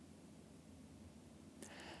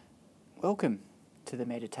Welcome to the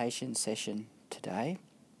meditation session today.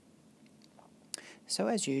 So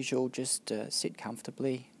as usual, just sit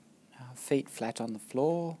comfortably, feet flat on the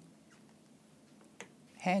floor,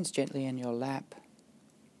 hands gently in your lap,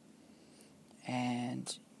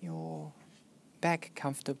 and your back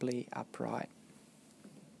comfortably upright.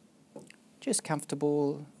 Just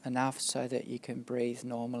comfortable enough so that you can breathe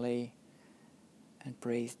normally and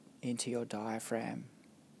breathe into your diaphragm.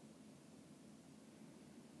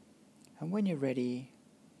 And when you're ready,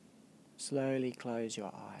 slowly close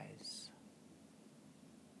your eyes.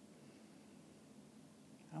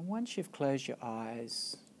 And once you've closed your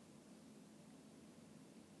eyes,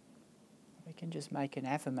 we can just make an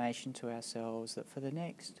affirmation to ourselves that for the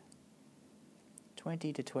next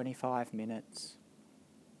 20 to 25 minutes,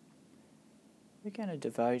 we're going to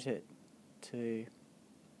devote it to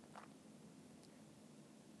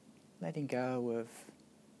letting go of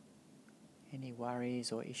any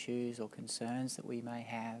worries or issues or concerns that we may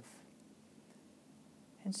have,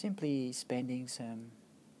 and simply spending some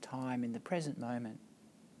time in the present moment.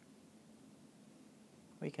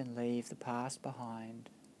 We can leave the past behind,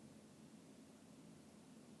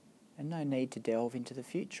 and no need to delve into the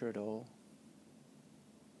future at all.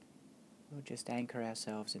 We'll just anchor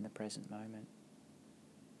ourselves in the present moment.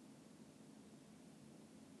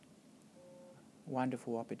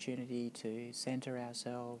 Wonderful opportunity to center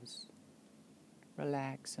ourselves,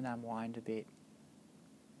 relax and unwind a bit.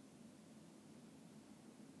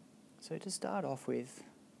 So to start off with,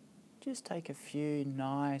 just take a few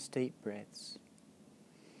nice deep breaths.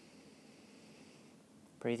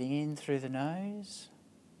 Breathing in through the nose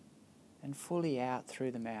and fully out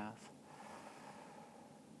through the mouth.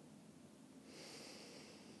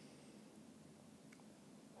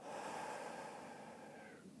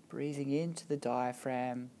 Breathing into the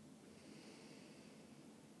diaphragm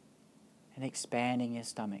and expanding your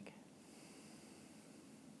stomach.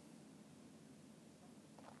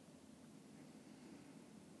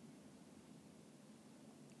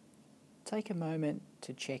 Take a moment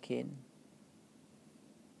to check in.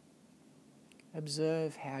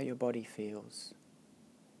 Observe how your body feels.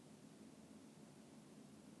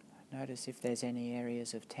 Notice if there's any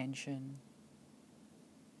areas of tension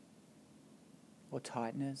or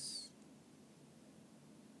tightness.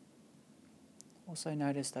 Also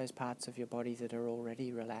notice those parts of your body that are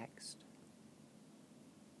already relaxed.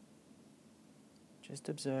 Just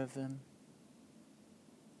observe them.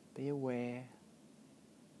 Be aware.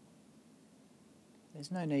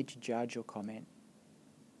 There's no need to judge or comment.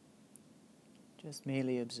 Just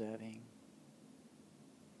merely observing.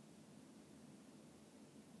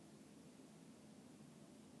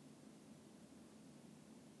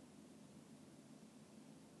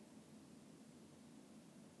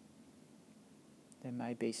 There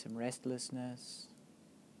may be some restlessness.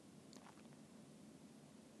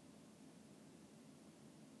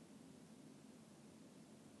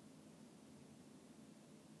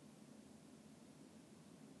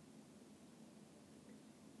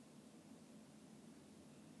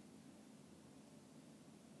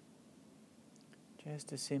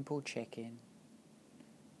 Just a simple check-in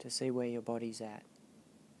to see where your body's at.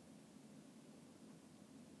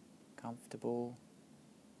 Comfortable,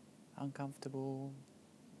 uncomfortable,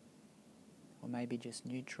 or maybe just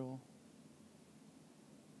neutral.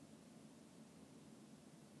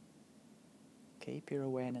 Keep your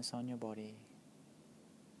awareness on your body.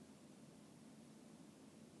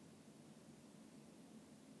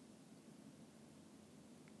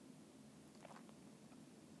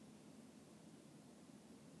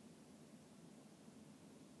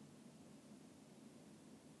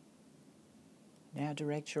 Now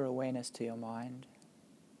direct your awareness to your mind.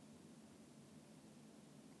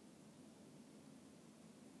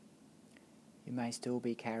 You may still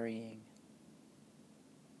be carrying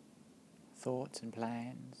thoughts and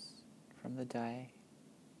plans from the day.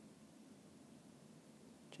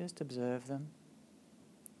 Just observe them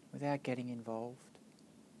without getting involved.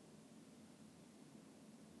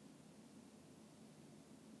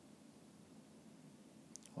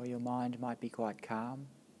 Or your mind might be quite calm.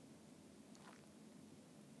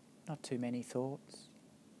 Not too many thoughts.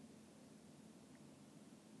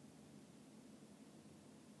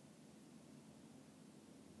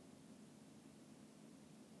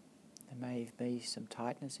 There may be some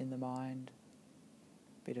tightness in the mind,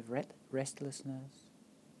 a bit of restlessness.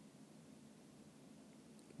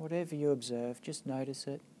 Whatever you observe, just notice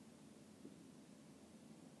it.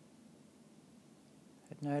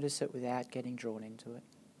 And notice it without getting drawn into it.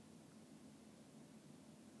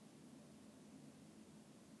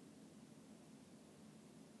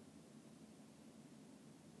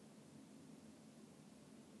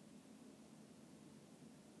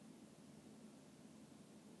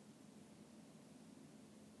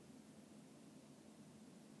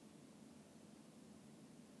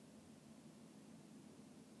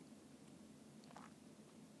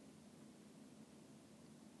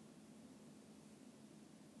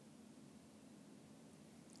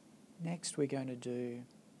 Next we're going to do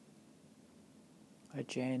a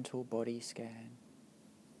gentle body scan.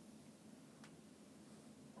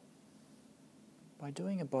 By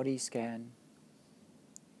doing a body scan,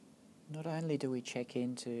 not only do we check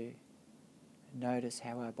in to notice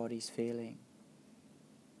how our body's feeling,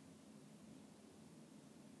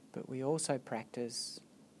 but we also practice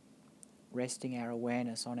resting our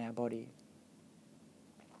awareness on our body.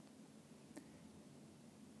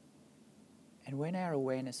 And when our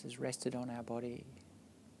awareness is rested on our body,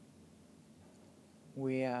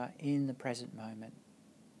 we are in the present moment.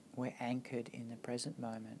 We're anchored in the present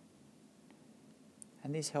moment.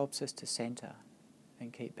 And this helps us to center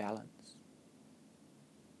and keep balance.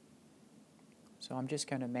 So I'm just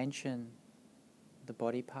going to mention the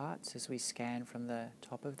body parts as we scan from the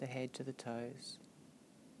top of the head to the toes.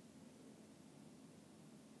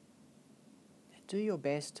 Do your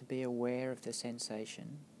best to be aware of the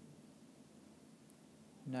sensation.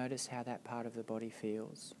 Notice how that part of the body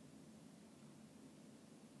feels.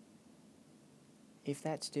 If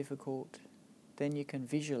that's difficult, then you can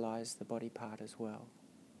visualize the body part as well.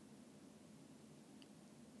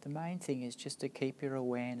 The main thing is just to keep your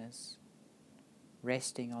awareness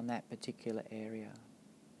resting on that particular area.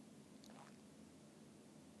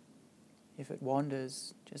 If it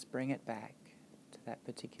wanders, just bring it back to that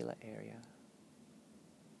particular area.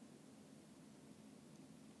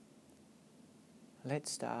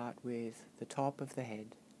 Let's start with the top of the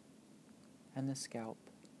head and the scalp.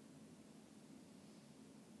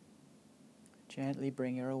 Gently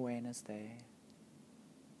bring your awareness there.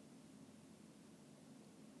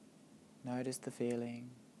 Notice the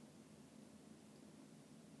feeling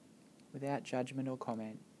without judgment or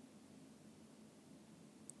comment.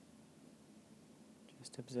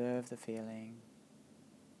 Just observe the feeling.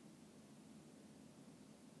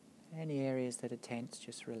 Any areas that are tense,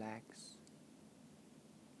 just relax.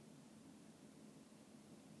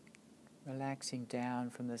 Relaxing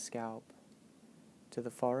down from the scalp to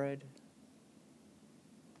the forehead,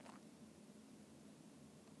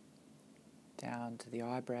 down to the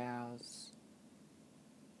eyebrows,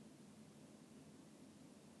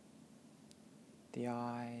 the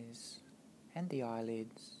eyes and the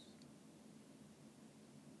eyelids,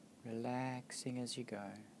 relaxing as you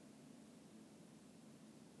go.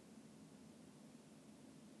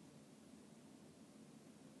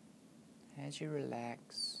 As you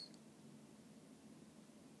relax,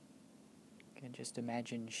 you can just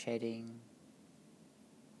imagine shedding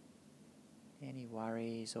any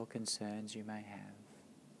worries or concerns you may have.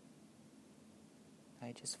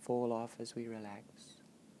 They just fall off as we relax.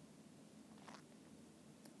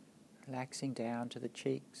 Relaxing down to the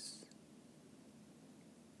cheeks,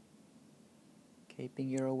 keeping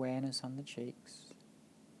your awareness on the cheeks.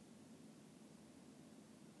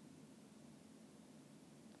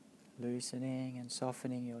 Loosening and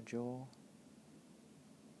softening your jaw.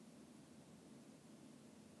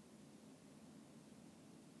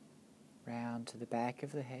 Round to the back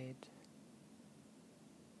of the head.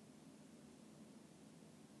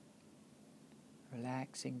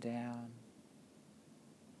 Relaxing down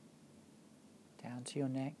to your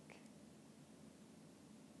neck.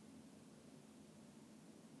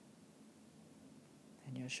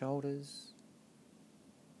 And your shoulders.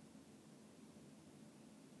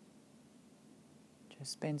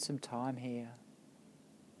 Just spend some time here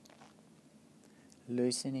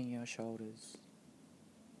loosening your shoulders.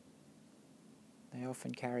 They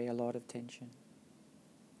often carry a lot of tension.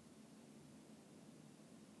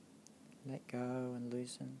 Let go and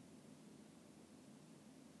loosen.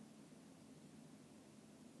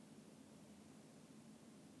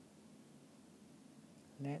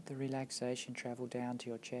 Let the relaxation travel down to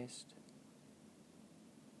your chest.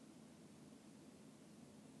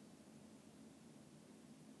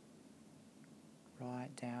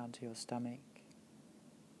 Right down to your stomach.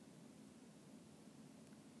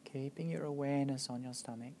 Keeping your awareness on your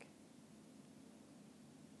stomach.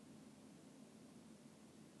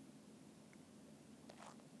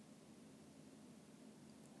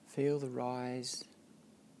 Feel the rise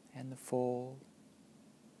and the fall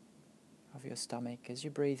of your stomach as you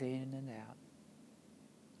breathe in and out.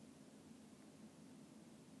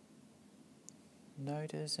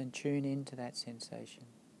 Notice and tune into that sensation.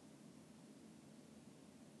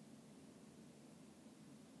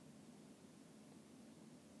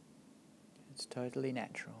 It's totally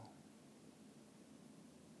natural.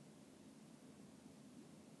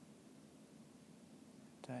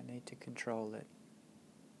 Don't need to control it.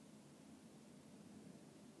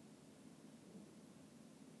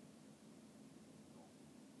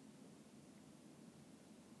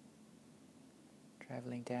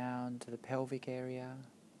 Traveling down to the pelvic area,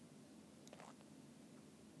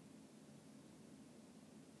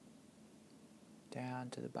 down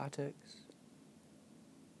to the buttocks.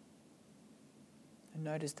 And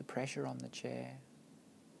notice the pressure on the chair.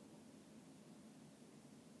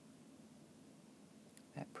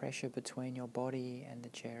 That pressure between your body and the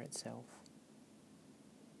chair itself.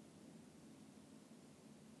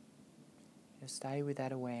 Just stay with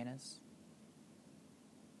that awareness.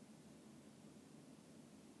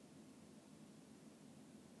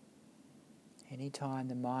 Anytime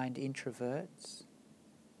the mind introverts,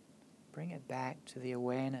 bring it back to the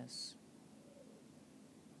awareness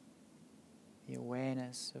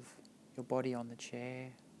of your body on the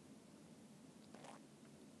chair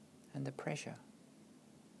and the pressure.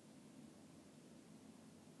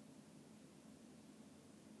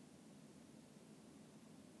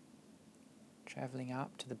 Travelling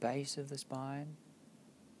up to the base of the spine.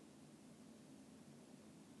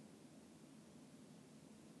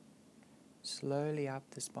 Slowly up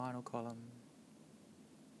the spinal column.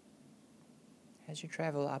 As you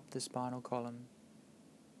travel up the spinal column,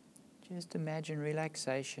 just imagine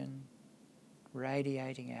relaxation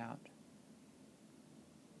radiating out.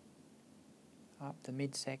 Up the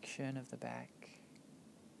midsection of the back.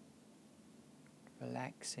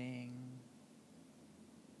 Relaxing.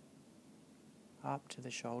 Up to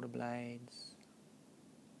the shoulder blades.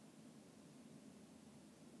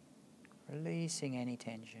 Releasing any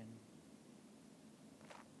tension.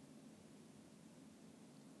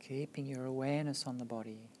 Keeping your awareness on the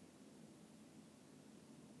body.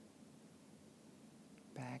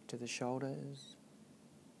 Back to the shoulders.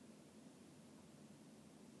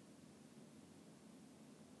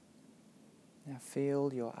 Now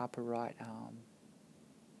feel your upper right arm.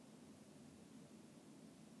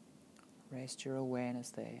 Rest your awareness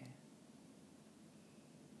there.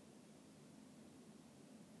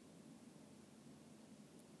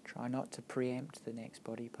 Try not to preempt the next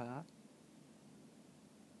body part.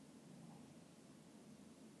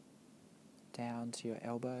 Down to your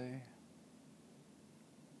elbow.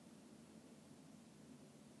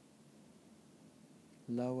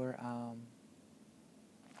 Lower arm.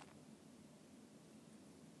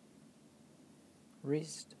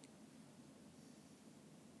 Wrist.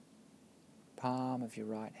 Palm of your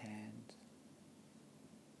right hand.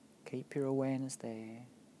 Keep your awareness there.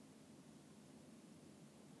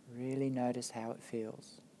 Really notice how it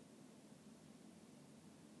feels.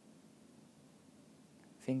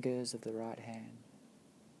 Fingers of the right hand.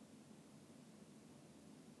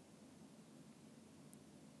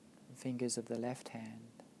 Fingers of the left hand.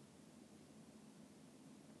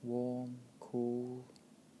 Warm, cool,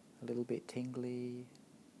 a little bit tingly.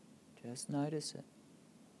 Just notice it.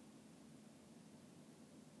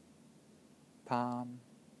 Palm.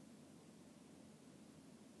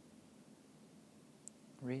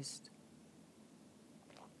 Wrist.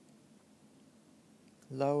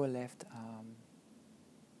 Lower left arm.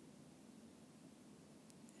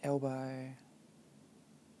 Elbow.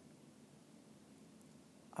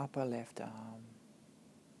 Upper left arm.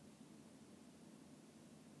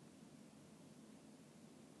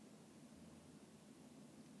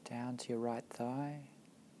 Down to your right thigh.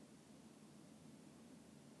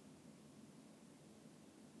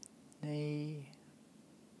 Knee.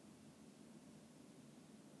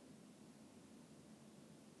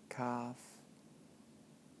 Calf.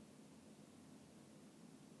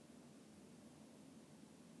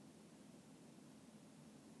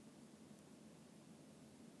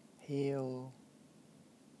 Heel.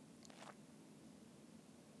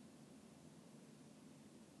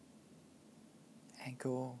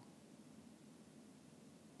 Ankle.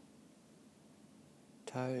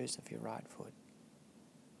 Toes of your right foot.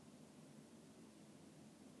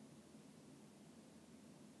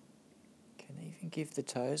 Can even give the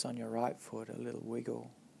toes on your right foot a little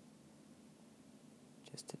wiggle,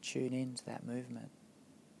 just to tune into that movement.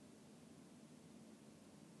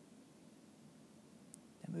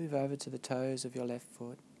 Then move over to the toes of your left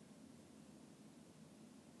foot.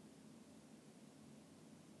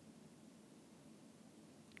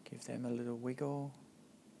 Give them a little wiggle.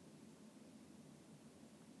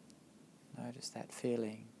 Notice that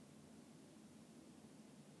feeling.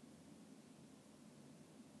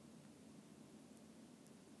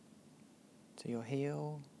 To your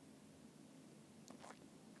heel,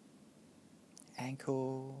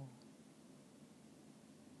 ankle,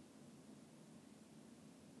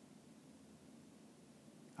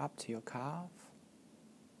 up to your calf,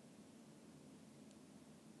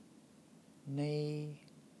 knee,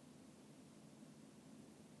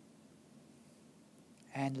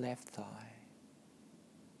 and left thigh.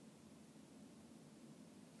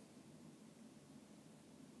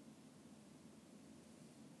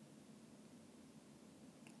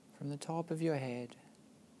 From the top of your head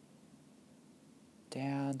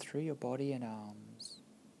down through your body and arms,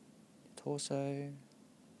 torso,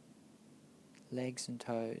 legs and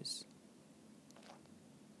toes.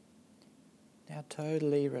 Now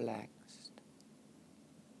totally relaxed.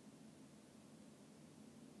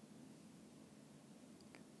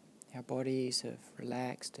 Our bodies have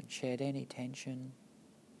relaxed and shed any tension.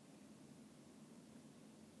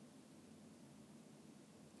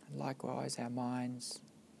 And likewise, our minds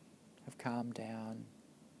have calmed down,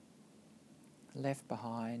 left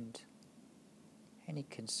behind any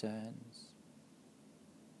concerns.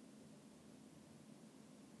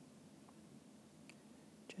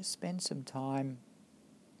 Just spend some time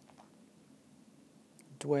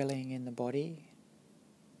dwelling in the body.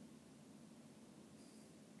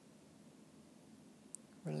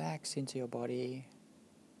 Relax into your body.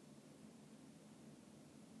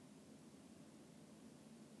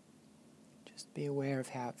 Just be aware of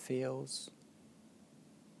how it feels.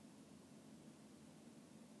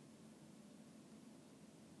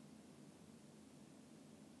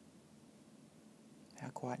 How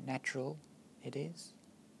quite natural it is.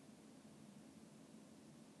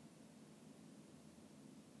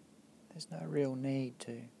 There's no real need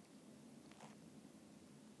to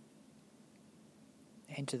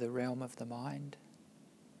enter the realm of the mind.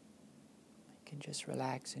 You can just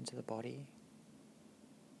relax into the body.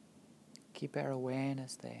 Keep our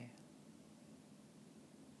awareness there.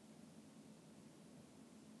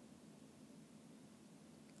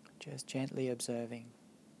 Just gently observing.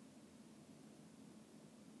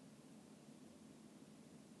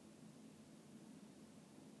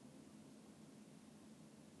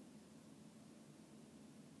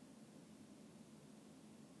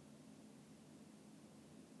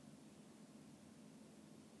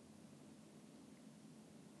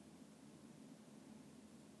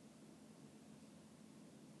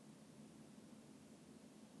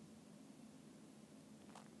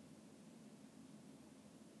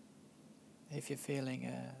 If you're feeling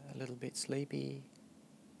a little bit sleepy,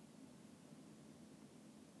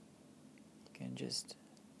 you can just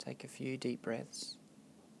take a few deep breaths,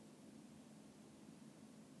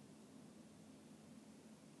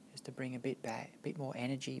 just to bring a bit more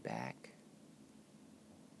energy back.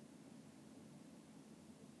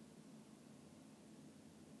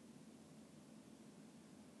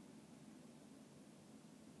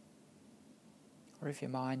 Or if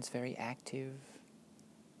your mind's very active,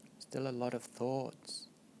 still a lot of thoughts,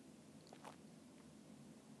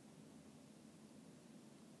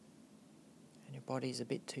 and your body's a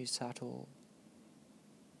bit too subtle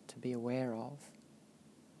to be aware of,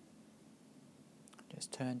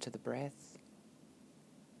 just turn to the breath.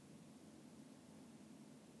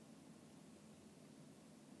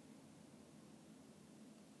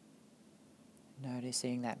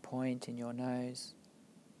 Noticing that point in your nose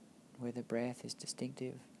where the breath is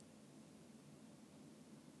distinctive.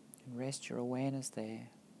 And rest your awareness there.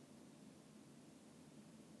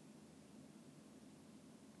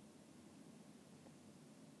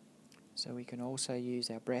 So we can also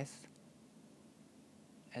use our breath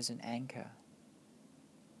as an anchor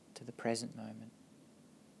to the present moment.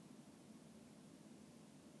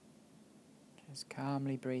 Just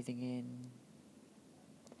calmly breathing in.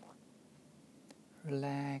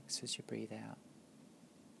 Relax as you breathe out.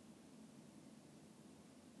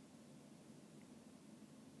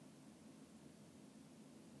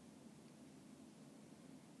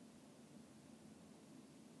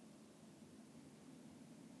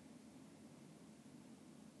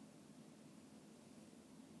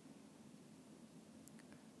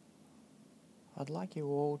 I'd like you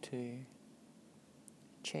all to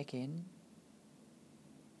check in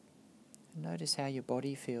and notice how your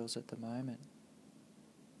body feels at the moment.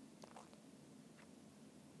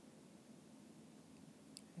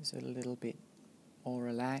 Is it a little bit more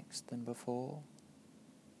relaxed than before?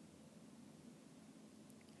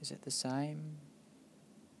 Is it the same?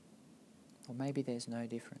 Or maybe there's no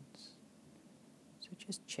difference. So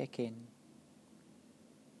just check in.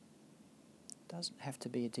 It doesn't have to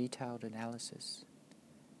be a detailed analysis.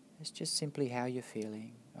 It's just simply how you're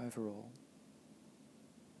feeling overall.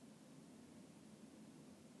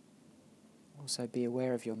 Also be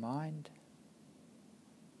aware of your mind.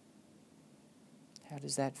 How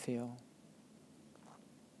does that feel?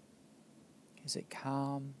 Is it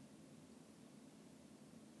calm?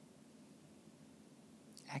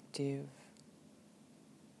 Active?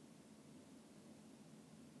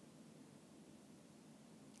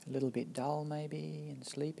 A little bit dull maybe and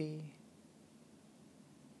sleepy?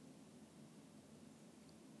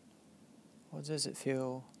 Or does it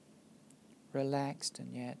feel relaxed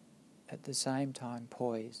and yet at the same time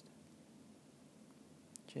poised?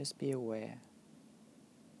 Just be aware.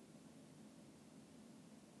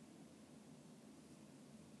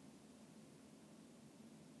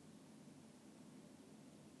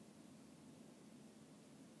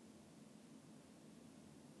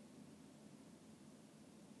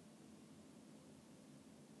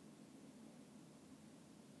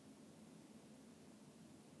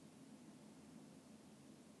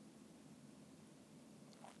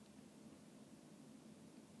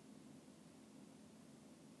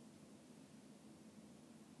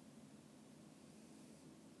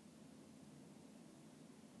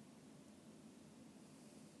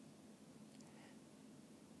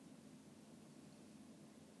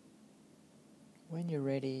 When you're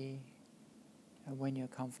ready and when you're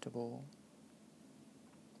comfortable,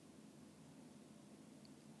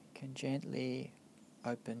 you can gently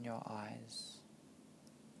open your eyes.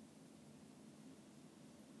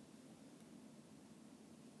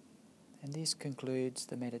 And this concludes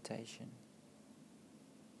the meditation.